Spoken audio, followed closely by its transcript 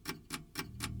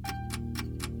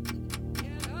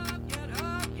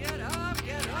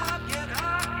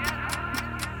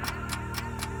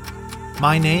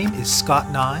My name is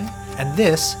Scott Nye, and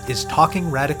this is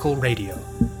Talking Radical Radio.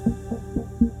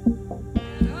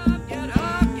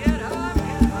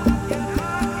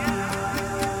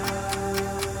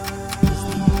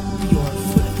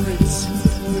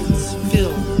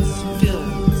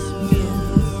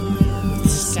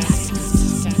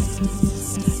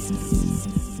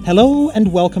 Hello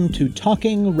and welcome to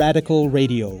Talking Radical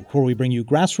Radio, where we bring you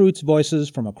grassroots voices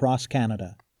from across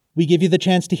Canada. We give you the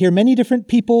chance to hear many different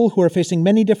people who are facing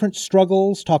many different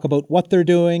struggles, talk about what they're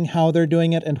doing, how they're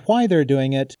doing it, and why they're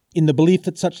doing it, in the belief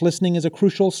that such listening is a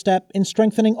crucial step in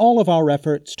strengthening all of our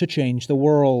efforts to change the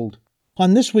world.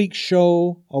 On this week's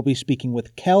show, I'll be speaking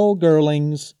with Kel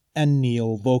Gerlings and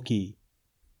Neil Vokey.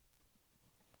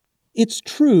 It's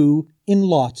true in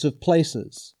lots of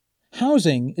places.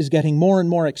 Housing is getting more and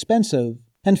more expensive,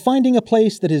 and finding a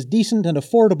place that is decent and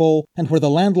affordable and where the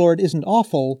landlord isn't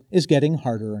awful is getting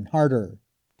harder and harder.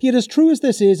 Yet as true as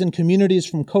this is in communities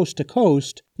from coast to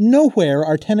coast, nowhere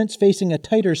are tenants facing a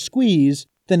tighter squeeze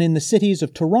than in the cities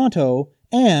of Toronto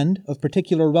and, of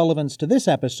particular relevance to this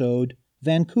episode,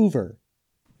 Vancouver.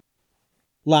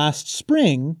 Last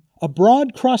spring, a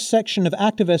broad cross-section of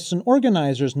activists and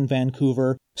organizers in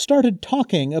Vancouver started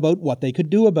talking about what they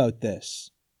could do about this.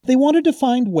 They wanted to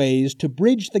find ways to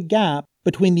bridge the gap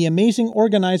between the amazing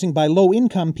organizing by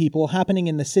low-income people happening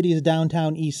in the city's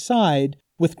downtown east side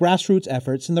with grassroots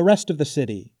efforts in the rest of the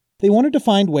city. They wanted to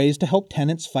find ways to help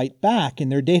tenants fight back in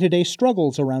their day-to-day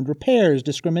struggles around repairs,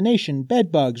 discrimination,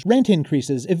 bedbugs, rent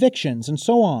increases, evictions, and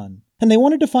so on. And they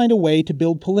wanted to find a way to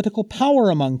build political power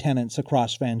among tenants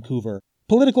across Vancouver,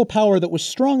 political power that was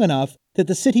strong enough that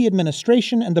the city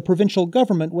administration and the provincial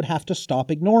government would have to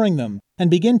stop ignoring them and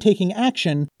begin taking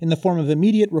action in the form of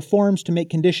immediate reforms to make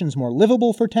conditions more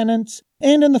livable for tenants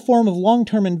and in the form of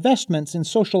long-term investments in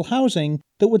social housing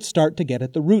that would start to get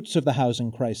at the roots of the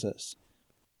housing crisis.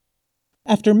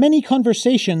 After many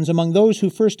conversations among those who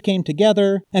first came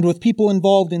together, and with people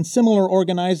involved in similar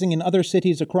organizing in other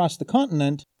cities across the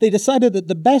continent, they decided that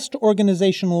the best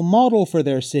organizational model for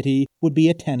their city would be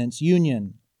a tenants'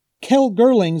 union. Kel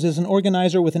Gerlings is an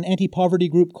organizer with an anti-poverty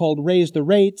group called Raise the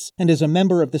Rates and is a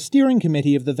member of the steering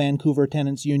committee of the Vancouver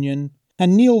Tenants Union,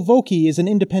 and Neil Vokey is an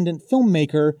independent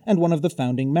filmmaker and one of the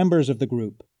founding members of the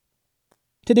group.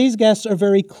 Today's guests are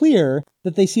very clear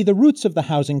that they see the roots of the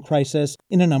housing crisis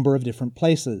in a number of different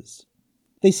places.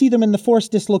 They see them in the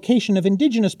forced dislocation of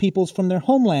Indigenous peoples from their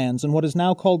homelands in what is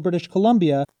now called British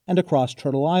Columbia and across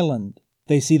Turtle Island.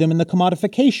 They see them in the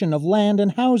commodification of land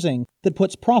and housing that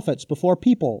puts profits before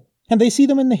people. And they see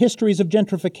them in the histories of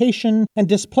gentrification and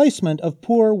displacement of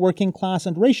poor, working class,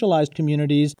 and racialized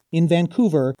communities in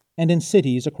Vancouver and in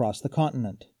cities across the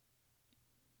continent.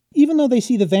 Even though they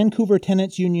see the Vancouver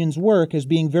Tenants Union's work as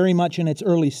being very much in its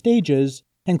early stages,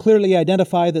 and clearly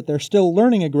identify that they're still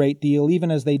learning a great deal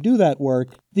even as they do that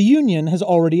work, the union has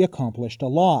already accomplished a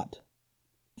lot.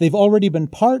 They've already been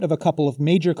part of a couple of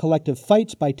major collective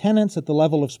fights by tenants at the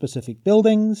level of specific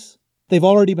buildings. They've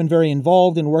already been very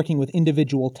involved in working with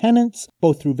individual tenants,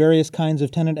 both through various kinds of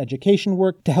tenant education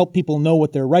work to help people know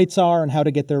what their rights are and how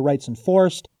to get their rights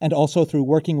enforced, and also through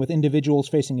working with individuals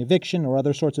facing eviction or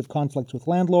other sorts of conflicts with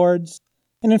landlords.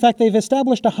 And in fact, they've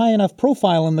established a high enough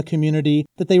profile in the community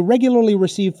that they regularly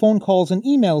receive phone calls and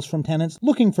emails from tenants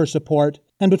looking for support,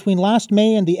 and between last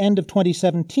May and the end of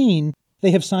 2017,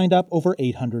 they have signed up over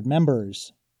 800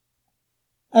 members.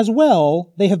 As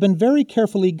well, they have been very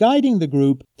carefully guiding the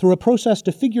group through a process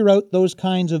to figure out those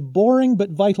kinds of boring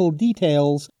but vital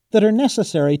details that are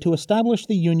necessary to establish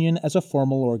the union as a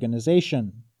formal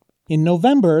organization. In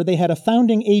November, they had a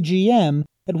founding AGM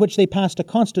at which they passed a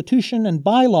constitution and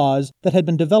bylaws that had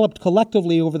been developed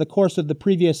collectively over the course of the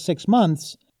previous 6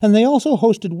 months, and they also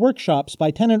hosted workshops by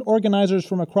tenant organizers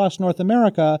from across North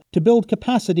America to build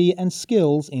capacity and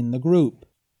skills in the group.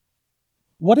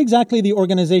 What exactly the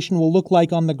organization will look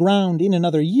like on the ground in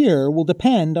another year will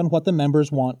depend on what the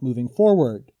members want moving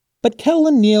forward. But Kel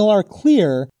and Neil are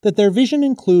clear that their vision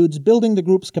includes building the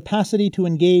group's capacity to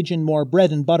engage in more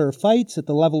bread-and-butter fights at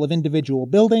the level of individual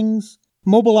buildings,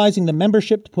 mobilizing the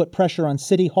membership to put pressure on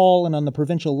City Hall and on the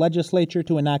provincial legislature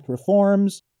to enact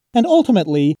reforms, and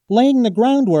ultimately laying the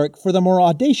groundwork for the more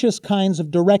audacious kinds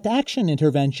of direct action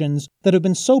interventions that have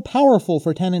been so powerful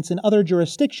for tenants in other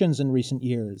jurisdictions in recent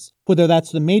years, whether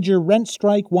that's the major rent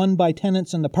strike won by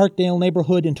tenants in the Parkdale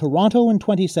neighborhood in Toronto in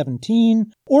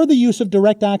 2017, or the use of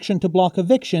direct action to block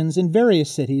evictions in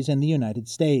various cities in the United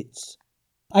States.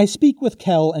 I speak with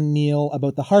Kel and Neil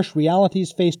about the harsh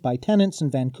realities faced by tenants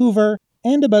in Vancouver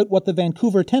and about what the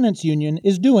Vancouver Tenants Union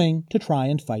is doing to try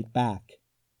and fight back.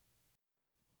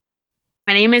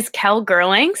 My name is Kel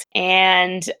Gerlings,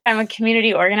 and I'm a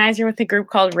community organizer with a group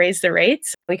called Raise the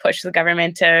Rates. We push the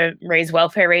government to raise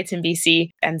welfare rates in BC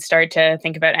and start to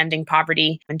think about ending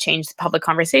poverty and change the public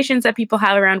conversations that people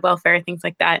have around welfare, things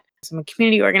like that. So I'm a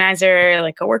community organizer,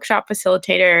 like a workshop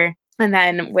facilitator. And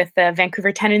then with the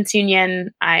Vancouver Tenants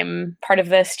Union, I'm part of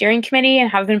the steering committee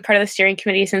and have been part of the steering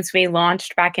committee since we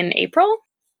launched back in April.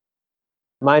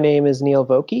 My name is Neil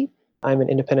Vokey. I'm an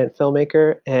independent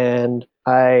filmmaker, and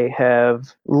I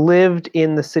have lived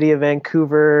in the city of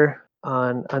Vancouver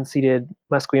on unceded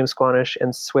Musqueam, Squamish,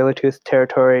 and Tsleil-Waututh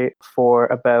territory for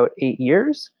about 8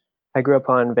 years. I grew up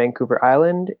on Vancouver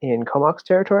Island in Comox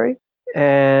territory,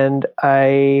 and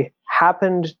I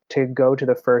happened to go to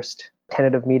the first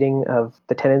tentative meeting of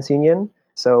the Tenants Union,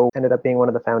 so ended up being one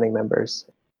of the founding members.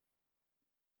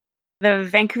 The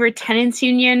Vancouver Tenants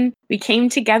Union, we came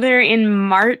together in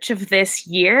March of this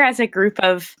year as a group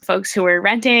of folks who were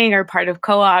renting or part of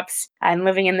co-ops and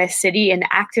living in this city, and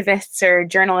activists or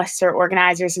journalists or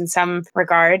organizers in some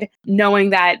regard, knowing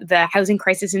that the housing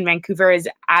crisis in Vancouver is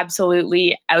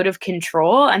absolutely out of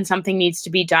control and something needs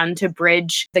to be done to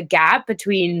bridge the gap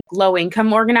between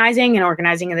low-income organizing and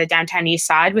organizing in the downtown east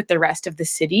side with the rest of the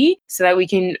city, so that we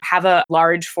can have a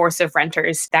large force of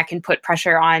renters that can put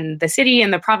pressure on the city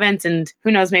and the province and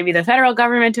who knows, maybe the federal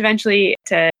government eventually,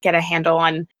 to get a handle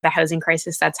on the housing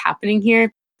crisis that's happening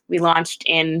here. We launched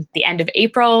in the end of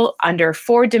April under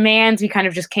 4 demands. We kind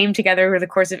of just came together over the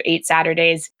course of 8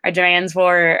 Saturdays. Our demands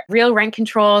were real rent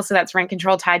control. So that's rent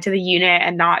control tied to the unit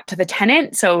and not to the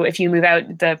tenant. So if you move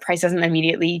out, the price doesn't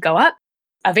immediately go up.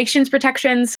 Evictions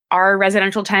protections. Our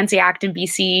Residential Tenancy Act in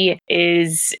BC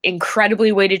is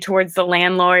incredibly weighted towards the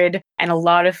landlord, and a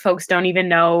lot of folks don't even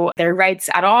know their rights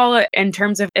at all in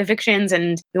terms of evictions,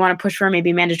 and we want to push for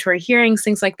maybe mandatory hearings,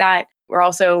 things like that. We're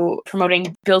also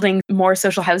promoting building more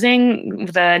social housing.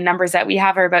 The numbers that we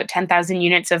have are about 10,000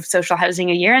 units of social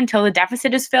housing a year until the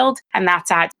deficit is filled, and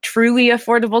that's at truly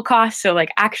affordable cost, so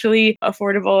like actually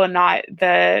affordable and not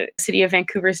the City of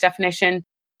Vancouver's definition.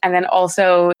 And then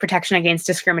also protection against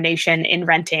discrimination in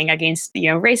renting, against,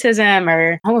 racism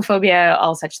or homophobia,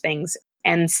 all such things.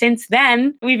 And since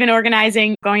then, we've been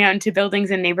organizing, going out into buildings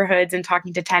and neighborhoods and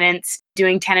talking to tenants,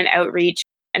 doing tenant outreach.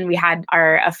 And we had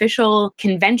our official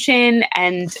convention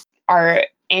and our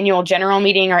annual general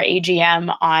meeting, our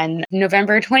AGM, on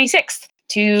November 26th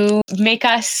to make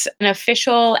us an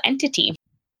official entity.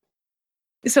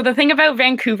 So the thing about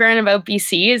Vancouver and about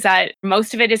BC is that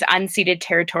most of it is unceded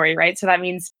territory, right? So that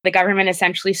means the government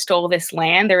essentially stole this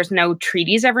land. There was no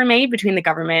treaties ever made between the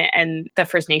government and the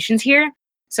First Nations here.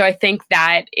 So I think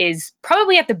that is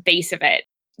probably at the base of it.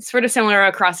 It's sort of similar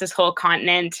across this whole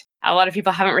continent. A lot of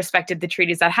people haven't respected the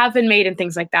treaties that have been made and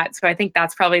things like that. So I think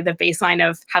that's probably the baseline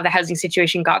of how the housing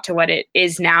situation got to what it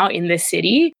is now in this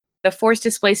city. The forced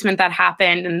displacement that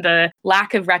happened and the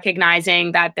lack of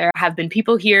recognizing that there have been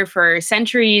people here for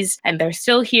centuries and they're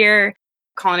still here.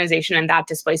 Colonization and that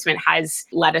displacement has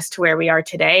led us to where we are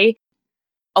today.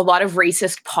 A lot of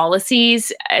racist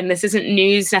policies, and this isn't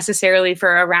news necessarily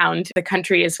for around the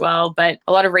country as well, but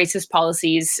a lot of racist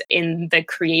policies in the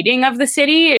creating of the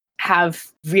city have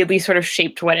really sort of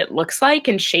shaped what it looks like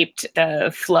and shaped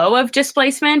the flow of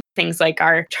displacement. Things like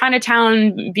our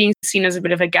Chinatown being seen as a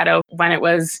bit of a ghetto when it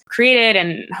was created,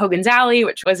 and Hogan's Alley,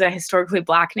 which was a historically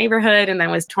Black neighborhood and then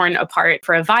was torn apart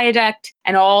for a viaduct.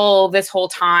 And all this whole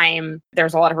time,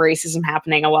 there's a lot of racism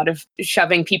happening, a lot of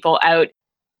shoving people out.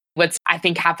 What's, I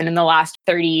think, happened in the last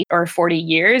 30 or 40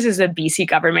 years is the BC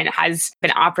government has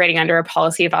been operating under a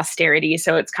policy of austerity.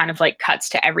 So it's kind of like cuts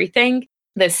to everything.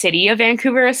 The city of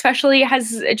Vancouver especially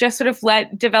has just sort of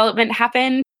let development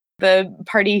happen. The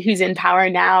party who's in power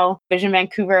now, Vision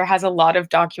Vancouver, has a lot of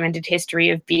documented history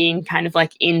of being kind of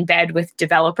like in bed with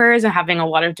developers and having a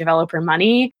lot of developer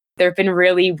money. There have been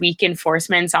really weak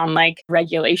enforcements on like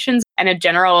regulations and a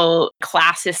general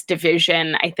classist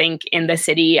division, I think, in the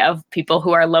city of people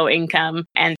who are low income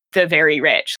and the very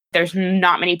rich. There's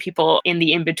not many people in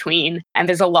the in-between, and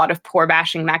there's a lot of poor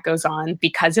bashing that goes on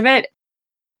because of it.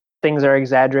 Things are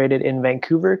exaggerated in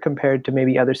Vancouver compared to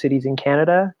maybe other cities in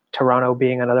Canada, Toronto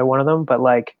being another one of them. But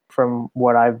like from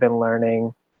what I've been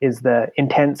learning is the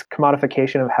intense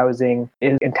commodification of housing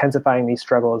is intensifying these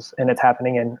struggles, and it's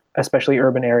happening in especially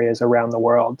urban areas around the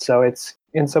world. So it's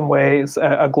in some ways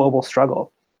a global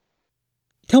struggle.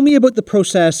 Tell me about the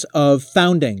process of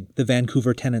founding the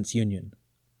Vancouver Tenants Union.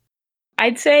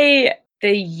 I'd say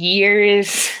the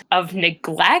years of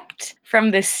neglect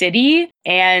from the city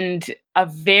and a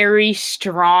very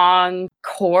strong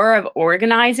core of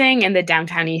organizing in the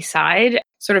downtown east side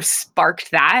sort of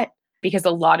sparked that, because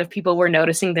a lot of people were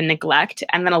noticing the neglect.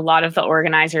 And then a lot of the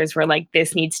organizers were like,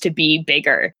 this needs to be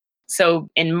bigger. So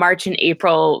in March and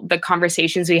April, the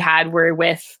conversations we had were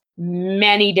with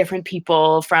many different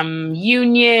people from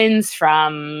unions,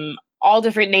 from all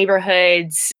different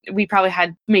neighborhoods. We probably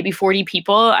had maybe 40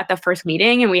 people at the first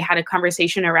meeting, and we had a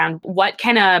conversation around what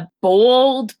can a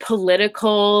bold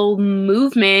political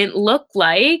movement look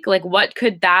like? Like, what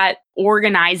could that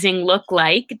organizing look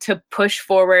like to push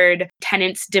forward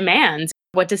tenants' demands?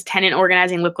 What does tenant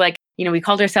organizing look like? We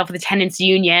called ourselves the Tenants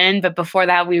Union, but before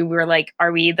that we were like,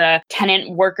 are we the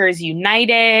Tenant Workers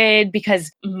United?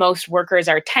 Because most workers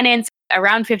are tenants.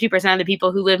 Around 50% of the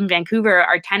people who live in Vancouver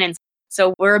are tenants.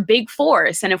 So we're a big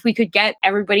force. And if we could get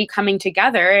everybody coming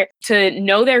together to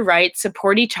know their rights,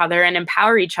 support each other, and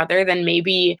empower each other, then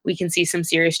maybe we can see some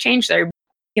serious change there.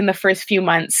 In the first few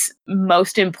months,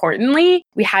 most importantly,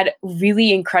 we had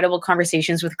really incredible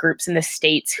conversations with groups in the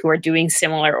States who are doing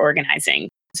similar organizing.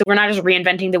 So we're not just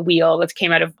reinventing the wheel. That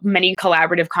came out of many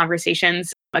collaborative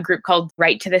conversations. A group called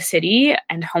Right to the City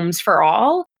and Homes for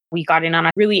All. We got in on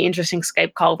a really interesting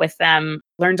Skype call with them,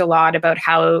 learned a lot about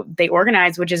how they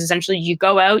organize, which is essentially you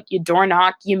go out, you door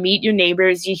knock, you meet your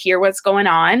neighbors, you hear what's going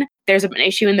on. There's an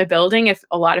issue in the building if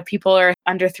a lot of people are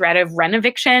under threat of rent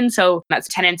eviction. So that's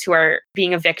tenants who are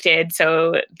being evicted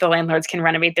so the landlords can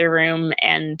renovate their room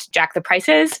and jack the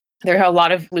prices. There are a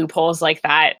lot of loopholes like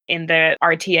that in the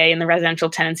RTA and the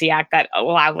Residential Tenancy Act that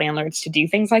allow landlords to do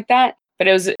things like that. But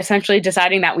it was essentially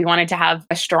deciding that we wanted to have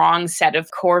a strong set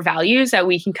of core values that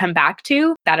we can come back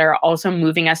to that are also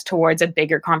moving us towards a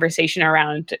bigger conversation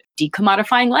around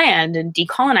decommodifying land and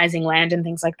decolonizing land and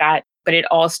things like that. But it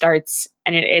all starts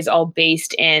and it is all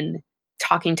based in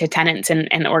talking to tenants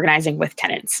and organizing with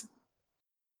tenants.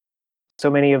 So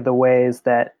many of the ways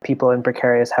that people in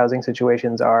precarious housing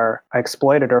situations are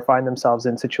exploited or find themselves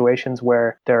in situations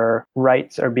where their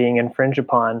rights are being infringed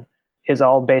upon is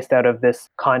all based out of this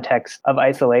context of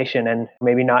isolation and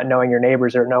maybe not knowing your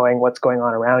neighbors or knowing what's going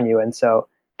on around you. And so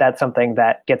that's something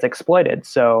that gets exploited.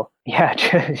 So yeah,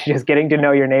 just getting to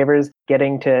know your neighbors,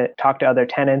 getting to talk to other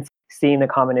tenants, seeing the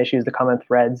common issues, the common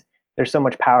threads. There's so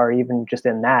much power even just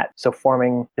in that. So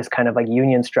forming this kind of like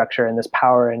union structure and this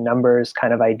power in numbers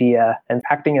kind of idea and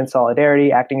acting in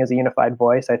solidarity, acting as a unified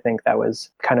voice, I think that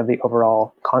was kind of the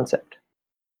overall concept.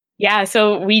 Yeah,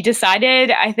 so we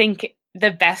decided, I think,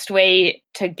 the best way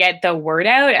to get the word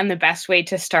out and the best way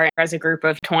to start as a group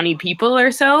of 20 people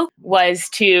or so was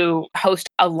to host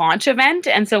a launch event.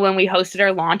 And so when we hosted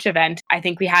our launch event, I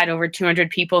think we had over 200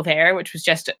 people there, which was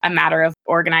just a matter of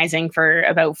organizing for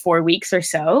about 4 weeks or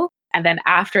so. And then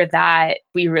after that,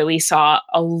 we really saw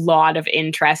a lot of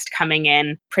interest coming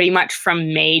in. Pretty much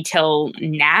from May till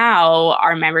now,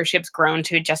 our membership's grown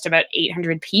to just about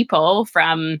 800 people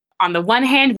from, on the one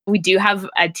hand, we do have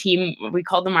a team, we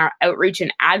call them our outreach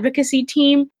and advocacy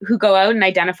team, who go out and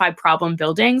identify problem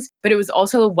buildings. But it was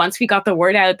also once we got the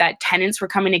word out that tenants were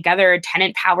coming together,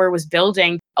 tenant power was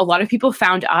building, a lot of people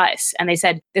found us and they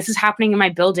said, this is happening in my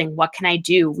building. What can I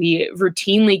do? We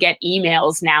routinely get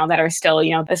emails now that are still,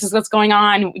 this is what's going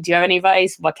on. Do you have any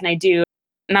advice? What can I do?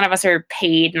 None of us are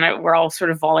paid and we're all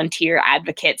sort of volunteer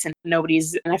advocates and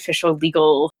nobody's an official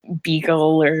legal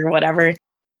beagle or whatever.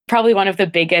 Probably one of the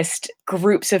biggest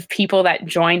groups of people that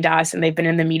joined us, and they've been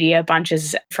in the media a bunch,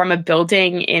 is from a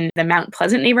building in the Mount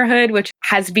Pleasant neighborhood, which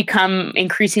has become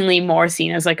increasingly more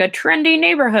seen as like a trendy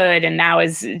neighborhood and now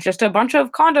is just a bunch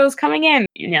of condos coming in,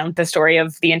 the story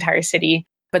of the entire city.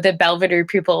 But the Belvedere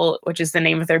people, which is the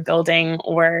name of their building,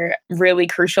 were really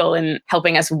crucial in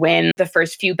helping us win the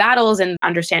first few battles and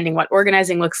understanding what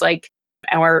organizing looks like.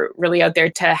 And we're really out there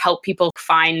to help people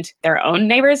find their own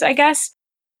neighbors, I guess.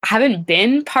 I haven't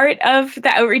been part of the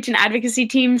outreach and advocacy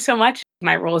team so much.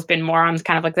 My role has been more on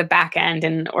kind of like the back end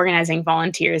and organizing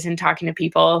volunteers and talking to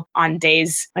people on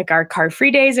days like our car-free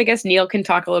days. I guess Neil can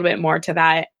talk a little bit more to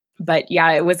that. But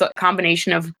yeah, it was a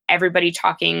combination of everybody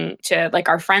talking to like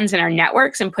our friends and our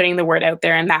networks and putting the word out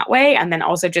there in that way. And then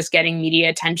also just getting media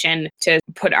attention to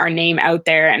put our name out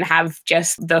there and have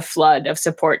just the flood of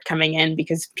support coming in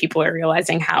because people are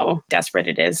realizing how desperate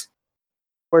it is.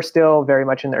 We're still very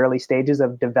much in the early stages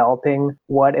of developing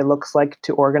what it looks like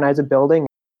to organize a building.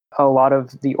 A lot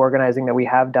of the organizing that we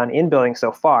have done in buildings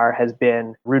so far has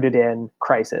been rooted in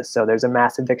crisis. So there's a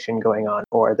mass eviction going on,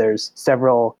 or there's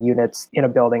several units in a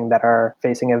building that are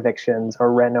facing evictions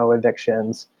or reno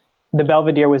evictions. The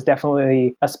Belvedere was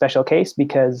definitely a special case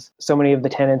because so many of the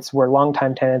tenants were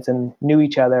longtime tenants and knew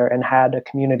each other and had a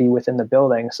community within the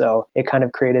building. So it kind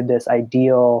of created this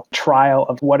ideal trial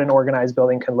of what an organized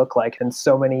building can look like. And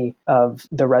so many of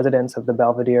the residents of the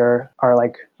Belvedere are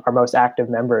like our most active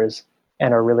members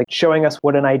and are really showing us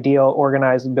what an ideal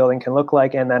organized building can look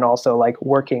like, and then also like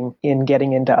working in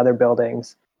getting into other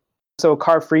buildings. So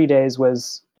Car Free Days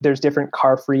was There's different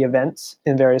car-free events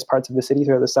in various parts of the city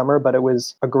throughout the summer, but it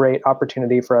was a great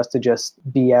opportunity for us to just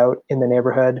be out in the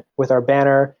neighborhood with our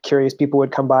banner. Curious people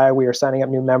would come by. We were signing up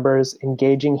new members,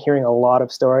 engaging, hearing a lot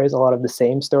of stories, a lot of the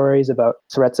same stories about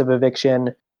threats of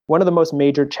eviction. One of the most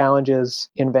major challenges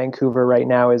in Vancouver right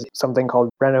now is something called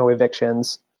reno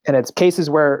evictions. And it's cases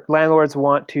where landlords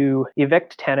want to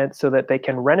evict tenants so that they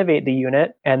can renovate the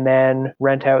unit and then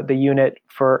rent out the unit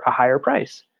for a higher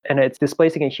price. And it's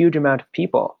displacing a huge amount of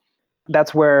people.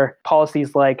 That's where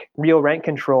policies like real rent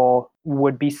control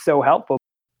would be so helpful.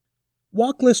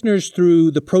 Walk listeners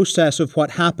through the process of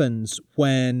what happens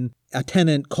when a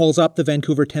tenant calls up the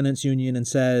Vancouver Tenants Union and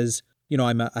says,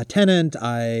 I'm a tenant,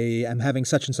 I am having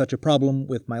such and such a problem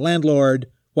with my landlord,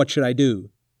 what should I do?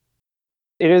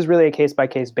 It is really a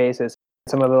case-by-case basis.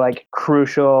 Some of the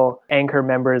crucial anchor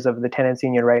members of the tenants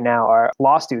union right now are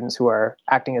law students who are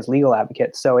acting as legal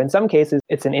advocates. So in some cases,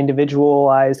 it's an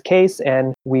individualized case,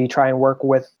 and we try and work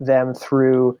with them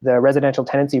through the residential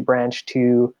tenancy branch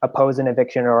to oppose an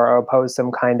eviction or oppose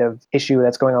some kind of issue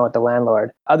that's going on with the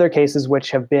landlord. Other cases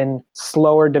which have been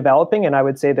slower developing, and I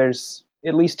would say there's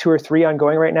at least 2 or 3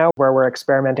 ongoing right now where we're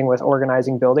experimenting with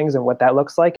organizing buildings and what that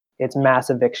looks like. It's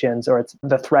mass evictions, or it's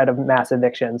the threat of mass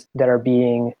evictions that are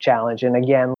being challenged. And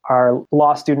again, our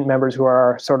law student members who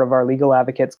are sort of our legal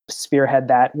advocates spearhead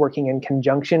that, working in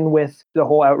conjunction with the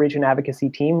whole outreach and advocacy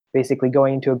team, basically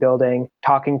going into a building,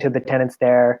 talking to the tenants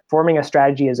there, forming a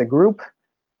strategy as a group.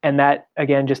 And that,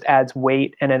 again, just adds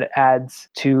weight, and it adds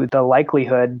to the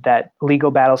likelihood that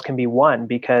legal battles can be won,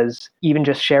 because even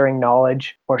just sharing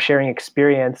knowledge or sharing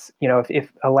experience,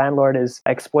 if a landlord is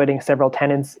exploiting several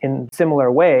tenants in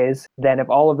similar ways, then if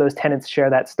all of those tenants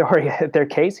share that story at their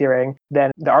case hearing,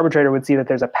 then the arbitrator would see that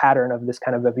there's a pattern of this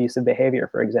kind of abusive behavior,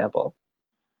 for example.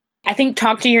 I think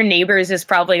talk to your neighbors is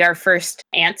probably our first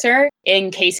answer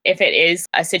in case if it is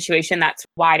a situation that's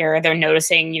wider, they're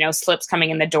noticing, slips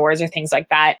coming in the doors or things like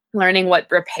that, learning what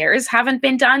repairs haven't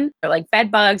been done, or like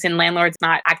bed bugs, and landlords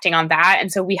not acting on that.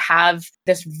 And so we have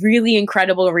this really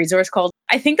incredible resource called,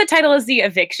 I think the title is the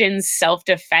Evictions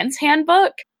Self-Defense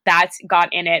Handbook. That's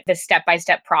got in it the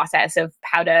step-by-step process of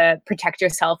how to protect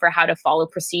yourself or how to follow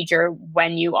procedure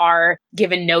when you are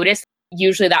given notice.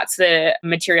 Usually that's the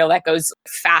material that goes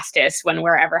fastest when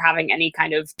we're ever having any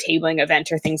kind of tabling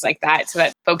event or things like that, so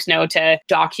that folks know to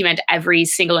document every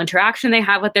single interaction they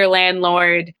have with their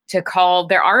landlord, to call.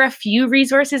 There are a few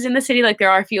resources in the city,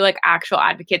 there are a few actual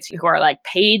advocates who are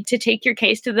paid to take your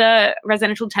case to the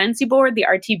Residential Tenancy Board, the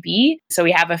RTB. So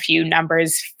we have a few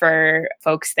numbers for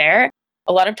folks there.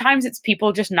 A lot of times it's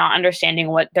people just not understanding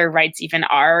what their rights even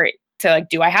are. So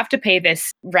do I have to pay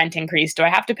this rent increase? Do I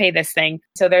have to pay this thing?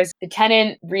 So there's the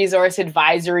Tenant Resource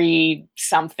Advisory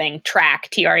something track,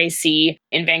 TRAC,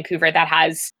 in Vancouver that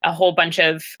has a whole bunch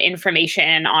of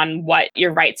information on what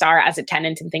your rights are as a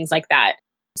tenant and things like that.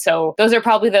 So those are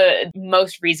probably the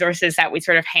most resources that we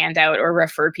sort of hand out or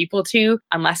refer people to,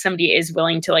 unless somebody is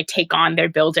willing to take on their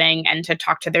building and to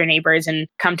talk to their neighbors and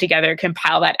come together,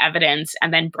 compile that evidence,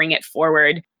 and then bring it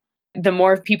forward. The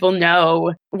more people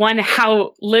know, one,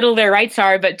 how little their rights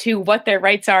are, but two, what their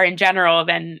rights are in general,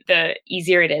 then the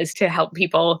easier it is to help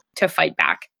people to fight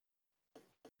back.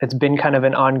 It's been kind of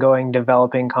an ongoing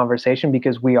developing conversation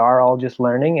because we are all just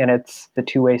learning, and it's the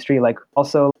two-way street.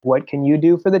 Also, what can you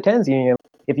do for the tenants union?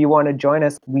 If you want to join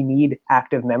us, we need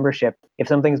active membership. If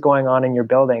something's going on in your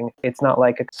building, it's not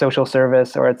like a social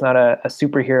service, or it's not a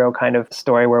superhero kind of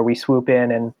story where we swoop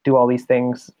in and do all these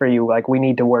things for you. We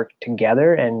need to work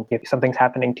together. And if something's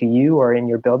happening to you or in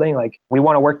your building, we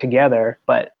want to work together.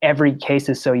 But every case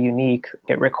is so unique.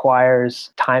 It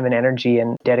requires time and energy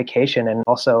and dedication, and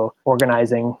also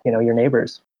organizing, your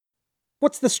neighbors.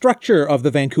 What's the structure of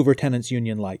the Vancouver Tenants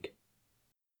Union like?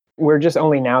 We're just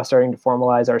only now starting to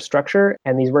formalize our structure,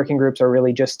 and these working groups are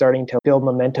really just starting to build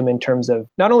momentum in terms of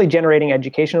not only generating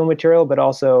educational material, but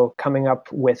also coming up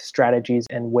with strategies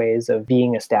and ways of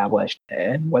being established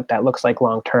and what that looks like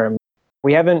long term.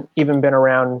 We haven't even been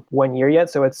around 1 year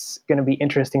yet, so it's going to be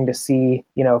interesting to see,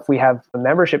 if we have a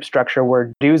membership structure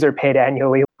where dues are paid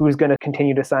annually, who's going to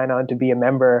continue to sign on to be a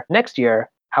member next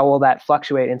year. How will that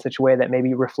fluctuate in such a way that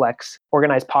maybe reflects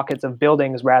organized pockets of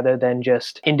buildings rather than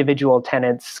just individual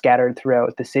tenants scattered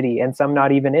throughout the city, and some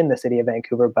not even in the city of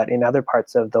Vancouver, but in other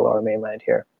parts of the Lower Mainland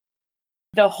here?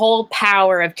 The whole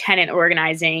power of tenant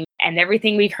organizing and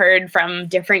everything we've heard from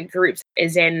different groups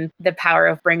is in the power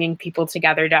of bringing people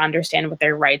together to understand what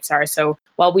their rights are. So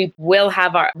while we will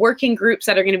have our working groups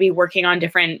that are going to be working on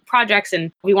different projects,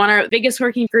 and we want our biggest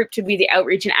working group to be the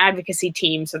outreach and advocacy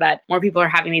team so that more people are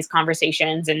having these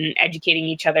conversations and educating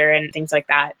each other and things like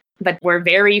that. but we're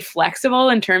very flexible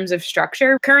in terms of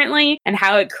structure currently and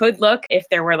how it could look if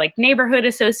there were like neighborhood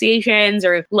associations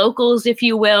or locals, if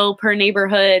you will, per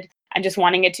neighborhood. And just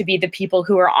wanting it to be the people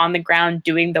who are on the ground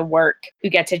doing the work who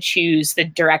get to choose the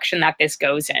direction that this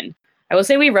goes in. I will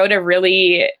say we wrote a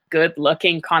really good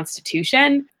looking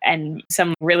constitution and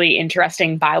some really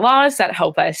interesting bylaws that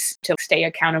help us to stay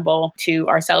accountable to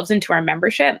ourselves and to our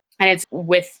membership. And it's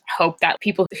with hope that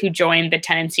people who join the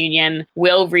tenants union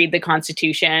will read the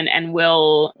constitution and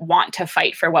will want to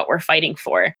fight for what we're fighting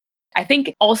for. I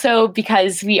think also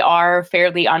because we are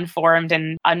fairly unformed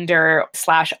and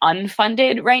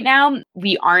under/unfunded right now,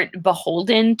 we aren't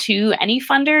beholden to any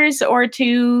funders or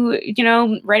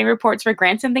to, writing reports for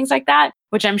grants and things like that,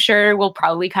 which I'm sure will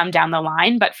probably come down the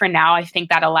line. But for now, I think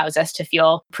that allows us to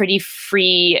feel pretty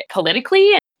free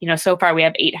politically. So far we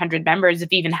have 800 members.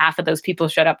 If even half of those people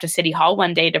showed up to City Hall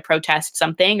one day to protest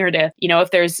something or to, if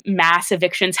there's mass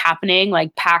evictions happening,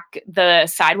 like pack the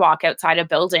sidewalk outside a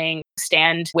building,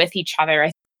 stand with each other. I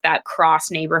think that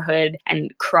cross neighborhood and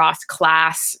cross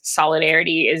class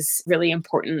solidarity is really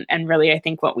important and really, I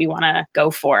think, what we want to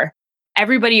go for.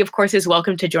 Everybody, of course, is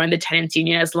welcome to join the tenants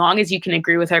union as long as you can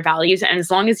agree with our values and as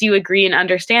long as you agree and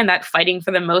understand that fighting for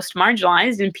the most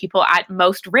marginalized and people at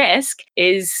most risk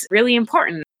is really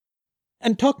important.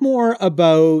 And talk more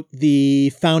about the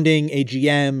founding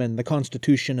AGM and the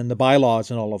Constitution and the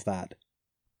bylaws and all of that.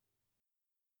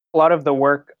 A lot of the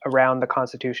work around the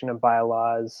Constitution and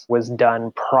bylaws was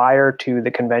done prior to the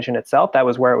convention itself. That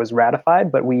was where it was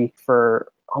ratified, but we, for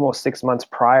almost 6 months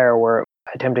prior, were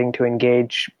attempting to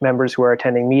engage members who are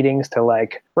attending meetings to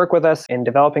work with us in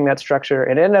developing that structure.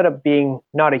 It ended up being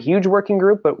not a huge working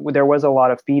group, but there was a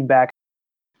lot of feedback.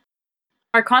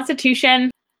 Our Constitution,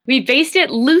 we based it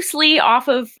loosely off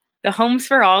of the Homes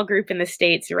for All group in the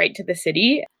States, Right to the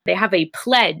City. They have a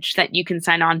pledge that you can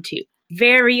sign on to.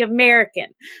 Very American,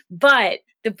 but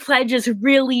the pledge is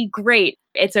really great.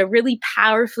 It's a really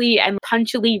powerfully and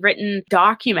punchily written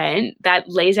document that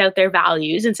lays out their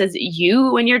values and says,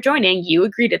 you, when you're joining, you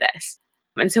agree to this.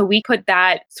 And so we put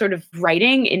that sort of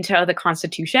writing into the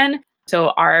Constitution.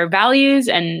 So our values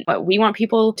and what we want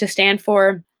people to stand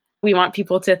for, we want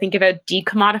people to think about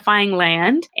decommodifying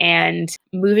land and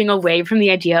moving away from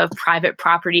the idea of private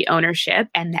property ownership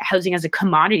and housing as a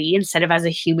commodity instead of as a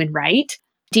human right.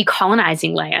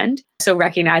 Decolonizing land. So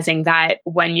recognizing that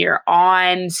when you're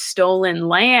on stolen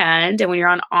land and when you're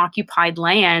on occupied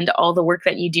land, all the work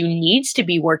that you do needs to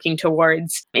be working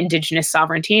towards Indigenous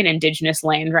sovereignty and Indigenous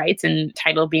land rights and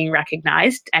title being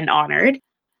recognized and honored.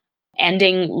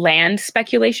 Ending land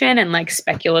speculation and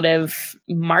speculative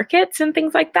markets and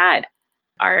things like that.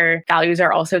 Our values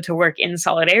are also to work in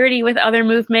solidarity with other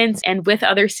movements and with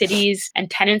other cities and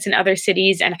tenants in other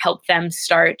cities and help them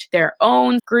start their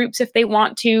own groups if they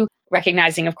want to,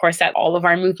 recognizing, of course, that all of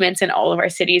our movements and all of our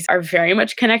cities are very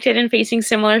much connected and facing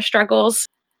similar struggles.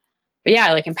 But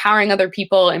yeah, empowering other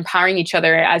people, empowering each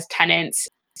other as tenants,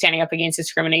 standing up against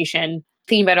discrimination,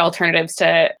 thinking about alternatives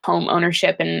to home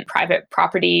ownership and private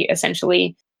property,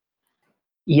 essentially.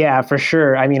 Yeah, for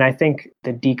sure. I think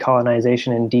the decolonization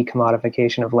and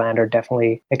decommodification of land are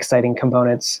definitely exciting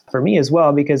components for me as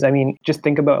well, because just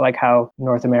think about how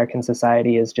North American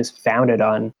society is just founded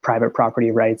on private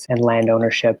property rights and land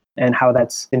ownership and how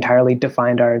that's entirely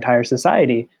defined our entire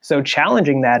society. So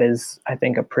challenging that is, I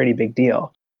think, a pretty big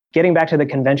deal. Getting back to the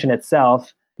convention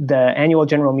itself, the annual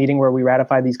general meeting where we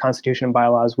ratified these constitution and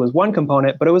bylaws was one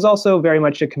component, but it was also very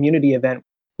much a community event.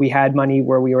 We had money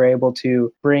where we were able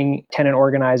to bring tenant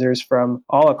organizers from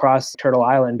all across Turtle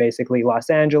Island, basically Los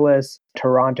Angeles,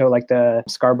 Toronto, the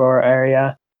Scarborough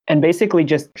area, and basically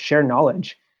just share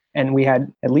knowledge. And we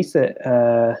had at least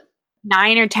 9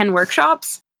 or 10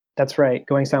 workshops. That's right,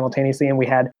 going simultaneously. And we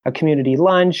had a community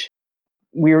lunch.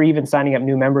 We were even signing up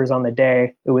new members on the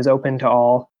day. It was open to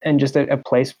all and just a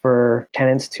place for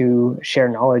tenants to share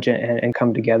knowledge and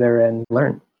come together and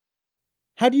learn.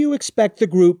 How do you expect the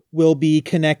group will be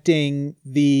connecting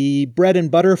the bread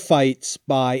and butter fights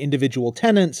by individual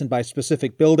tenants and by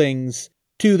specific buildings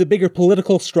to the bigger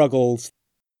political struggles?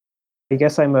 I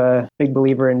guess I'm a big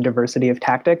believer in diversity of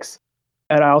tactics.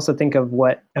 And I also think of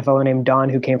what a fellow named Don,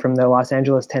 who came from the Los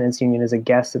Angeles Tenants Union as a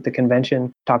guest at the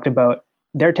convention, talked about.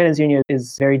 Their tenants union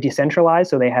is very decentralized,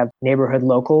 so they have neighborhood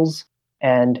locals.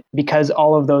 And because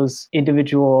all of those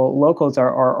individual locals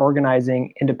are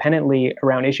organizing independently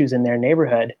around issues in their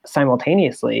neighborhood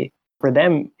simultaneously, for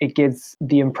them, it gives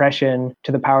the impression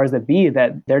to the powers that be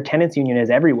that their tenants union is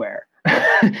everywhere.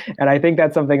 And I think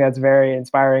that's something that's very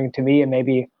inspiring to me and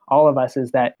maybe all of us is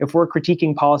that if we're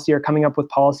critiquing policy or coming up with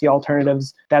policy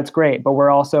alternatives, that's great. But we're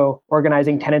also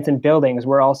organizing tenants in buildings.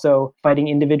 We're also fighting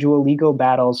individual legal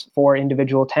battles for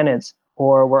individual tenants.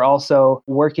 Or we're also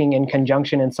working in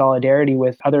conjunction and solidarity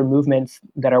with other movements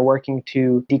that are working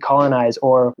to decolonize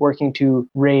or working to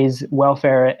raise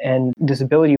welfare and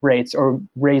disability rates or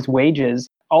raise wages.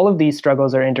 All of these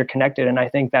struggles are interconnected, and I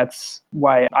think that's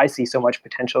why I see so much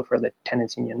potential for the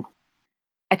tenants union.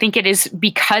 I think it is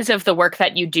because of the work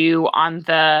that you do on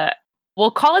the,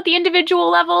 we'll call it the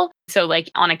individual level. So like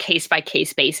on a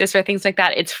case-by-case basis or things like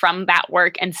that, it's from that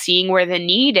work and seeing where the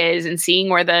need is and seeing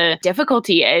where the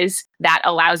difficulty is that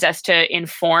allows us to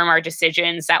inform our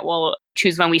decisions that we'll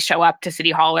choose when we show up to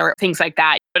City Hall or things like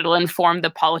that. It'll inform the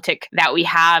politic that we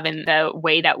have and the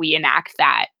way that we enact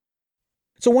that.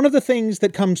 So one of the things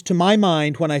that comes to my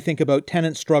mind when I think about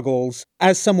tenant struggles,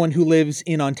 as someone who lives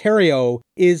in Ontario,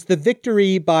 is the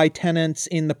victory by tenants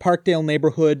in the Parkdale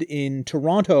neighborhood in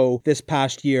Toronto this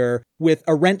past year with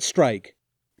a rent strike.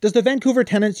 Does the Vancouver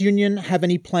Tenants Union have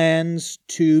any plans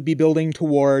to be building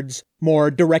towards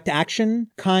more direct action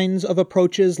kinds of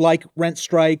approaches like rent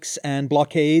strikes and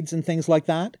blockades and things like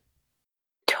that?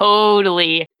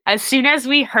 Totally. As soon as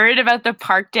we heard about the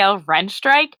Parkdale rent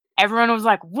strike, everyone was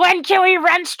like, when can we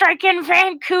rent strike in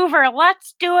Vancouver?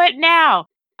 Let's do it now.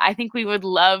 I think we would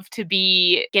love to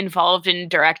be involved in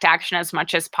direct action as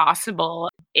much as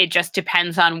possible. It just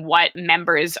depends on what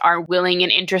members are willing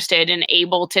and interested and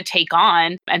able to take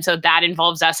on. And so that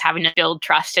involves us having to build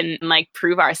trust and like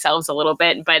prove ourselves a little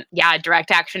bit. But yeah,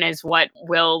 direct action is what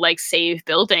will like save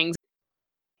buildings.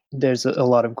 There's a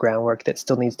lot of groundwork that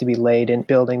still needs to be laid in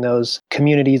building those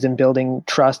communities and building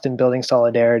trust and building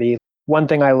solidarity. One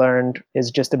thing I learned is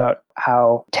just about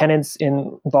how tenants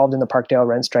involved in the Parkdale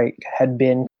rent strike had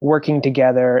been working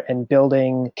together and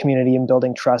building community and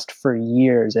building trust for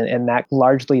years. And that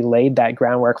largely laid that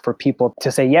groundwork for people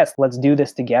to say, yes, let's do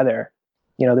this together.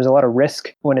 You know, there's a lot of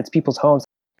risk when it's people's homes.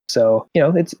 So, you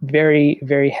know, it's very,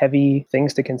 very heavy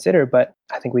things to consider, but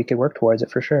I think we could work towards it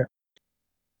for sure.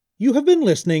 You have been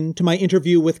listening to my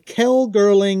interview with Kel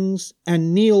Gerlings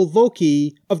and Neil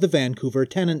Vokey of the Vancouver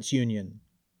Tenants Union.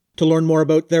 To learn more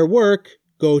about their work,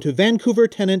 go to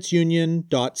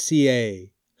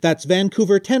vancouvertenantsunion.ca. That's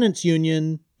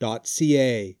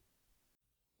vancouvertenantsunion.ca.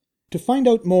 To find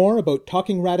out more about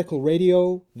Talking Radical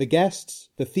Radio, the guests,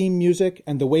 the theme music,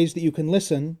 and the ways that you can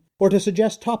listen, or to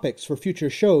suggest topics for future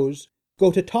shows,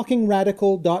 go to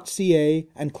talkingradical.ca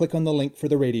and click on the link for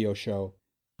the radio show.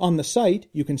 On the site,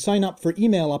 you can sign up for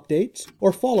email updates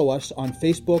or follow us on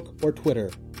Facebook or Twitter.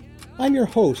 I'm your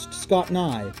host, Scott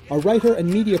Nye, a writer and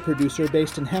media producer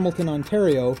based in Hamilton,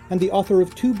 Ontario, and the author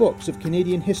of 2 books of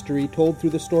Canadian history told through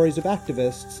the stories of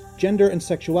activists, Gender and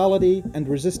Sexuality, and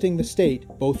Resisting the State,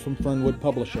 both from Fernwood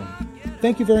Publishing.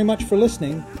 Thank you very much for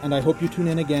listening, and I hope you tune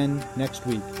in again next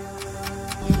week.